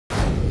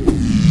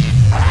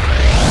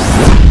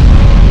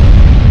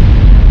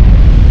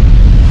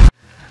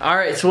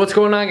Alright, so what's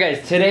going on,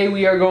 guys? Today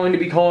we are going to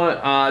be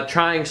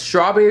trying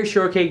Strawberry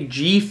Shortcake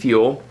G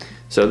Fuel.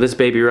 So this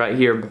baby right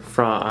here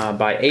from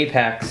by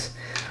Apex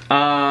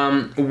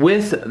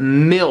with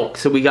milk.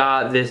 So we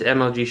got this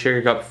MLG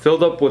sugar cup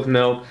filled up with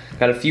milk.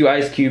 Got a few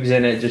ice cubes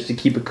in it just to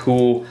keep it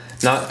cool.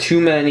 Not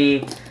too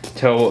many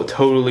to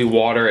totally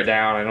water it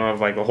down. I don't have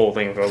like the whole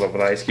thing filled up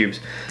with ice cubes.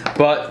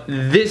 But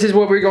this is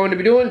what we're going to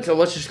be doing. So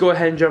let's just go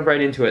ahead and jump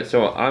right into it.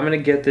 So I'm gonna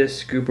get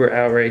this scooper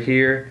out right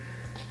here.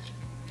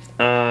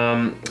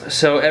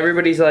 So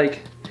everybody's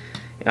like,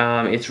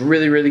 it's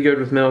really good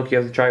with milk. You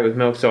have to try it with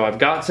milk. So I've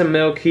got some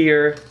milk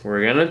here.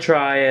 We're gonna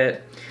try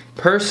it.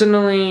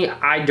 Personally,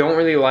 I don't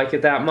really like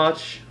it that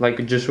much.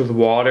 Like just with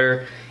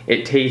water,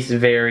 it tastes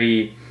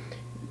very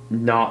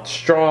not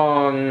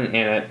strong,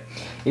 and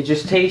it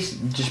just tastes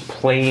just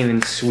plain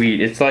and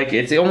sweet.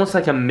 It's almost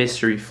like a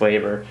mystery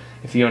flavor,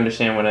 if you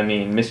understand what I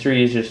mean.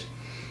 Mystery is just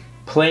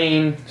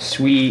plain,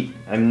 sweet,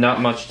 and not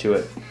much to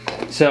it.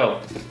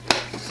 So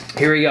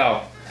here we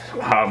go.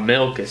 Wow,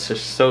 milk is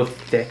just so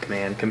thick,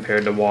 man,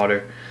 compared to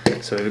water.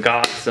 So we've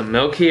got some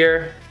milk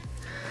here.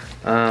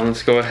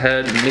 Let's go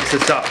ahead and mix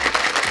this up.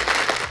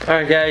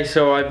 Alright guys,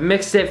 so I've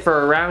mixed it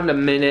for around a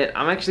minute.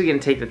 I'm actually going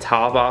to take the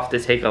top off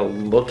to take a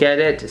look at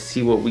it to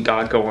see what we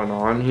got going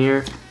on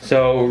here.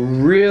 So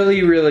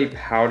really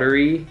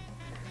powdery.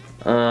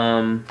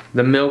 The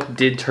milk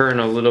did turn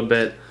a little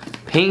bit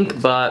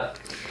pink, but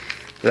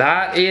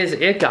that is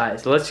it,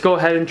 guys. Let's go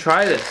ahead and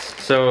try this.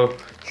 So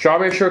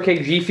Strawberry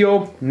Shortcake G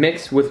Fuel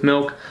mixed with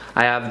milk.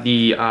 I have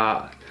the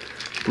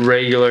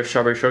regular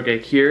Strawberry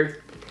Shortcake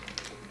here.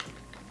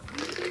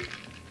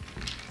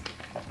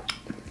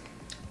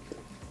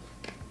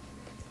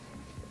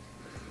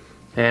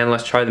 And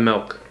let's try the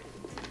milk.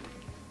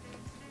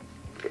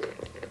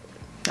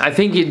 I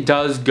think it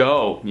does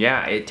go.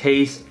 Yeah, it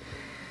tastes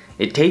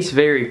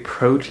very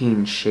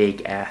protein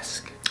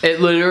shake-esque. It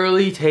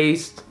literally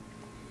tastes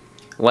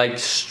like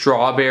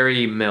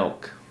strawberry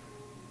milk.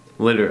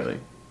 Literally.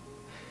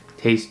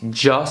 Tastes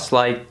just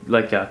like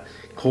a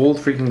cold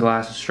freaking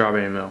glass of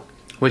strawberry milk,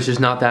 which is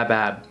not that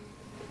bad.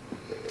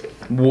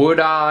 Would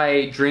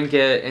I drink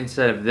it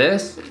instead of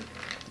this?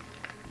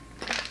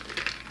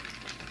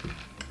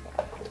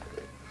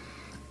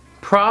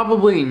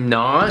 Probably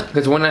not,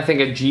 because when I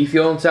think of G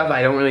Fuel and stuff,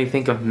 I don't really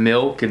think of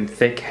milk and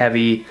thick,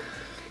 heavy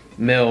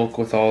milk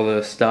with all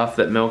the stuff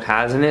that milk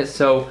has in it.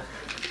 So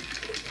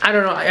I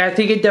don't know. I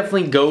think it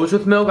definitely goes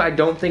with milk. I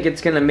don't think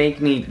it's gonna make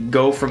me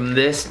go from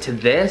this to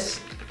this.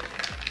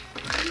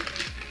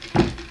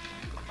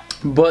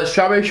 But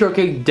Strawberry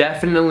Shortcake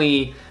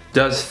definitely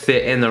does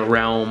fit in the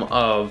realm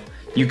of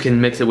you can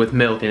mix it with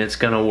milk and it's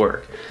gonna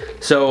work.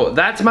 So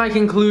that's my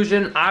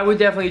conclusion. I would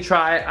definitely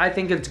try it. I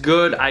think it's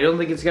good. I don't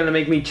think it's gonna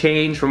make me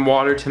change from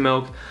water to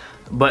milk,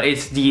 but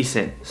it's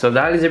decent. So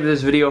that is it for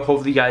this video.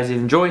 Hopefully you guys did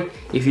enjoy.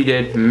 If you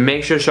did,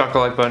 make sure to shock the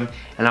like button,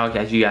 and I'll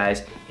catch you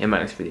guys in my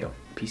next video.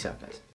 Peace out, guys.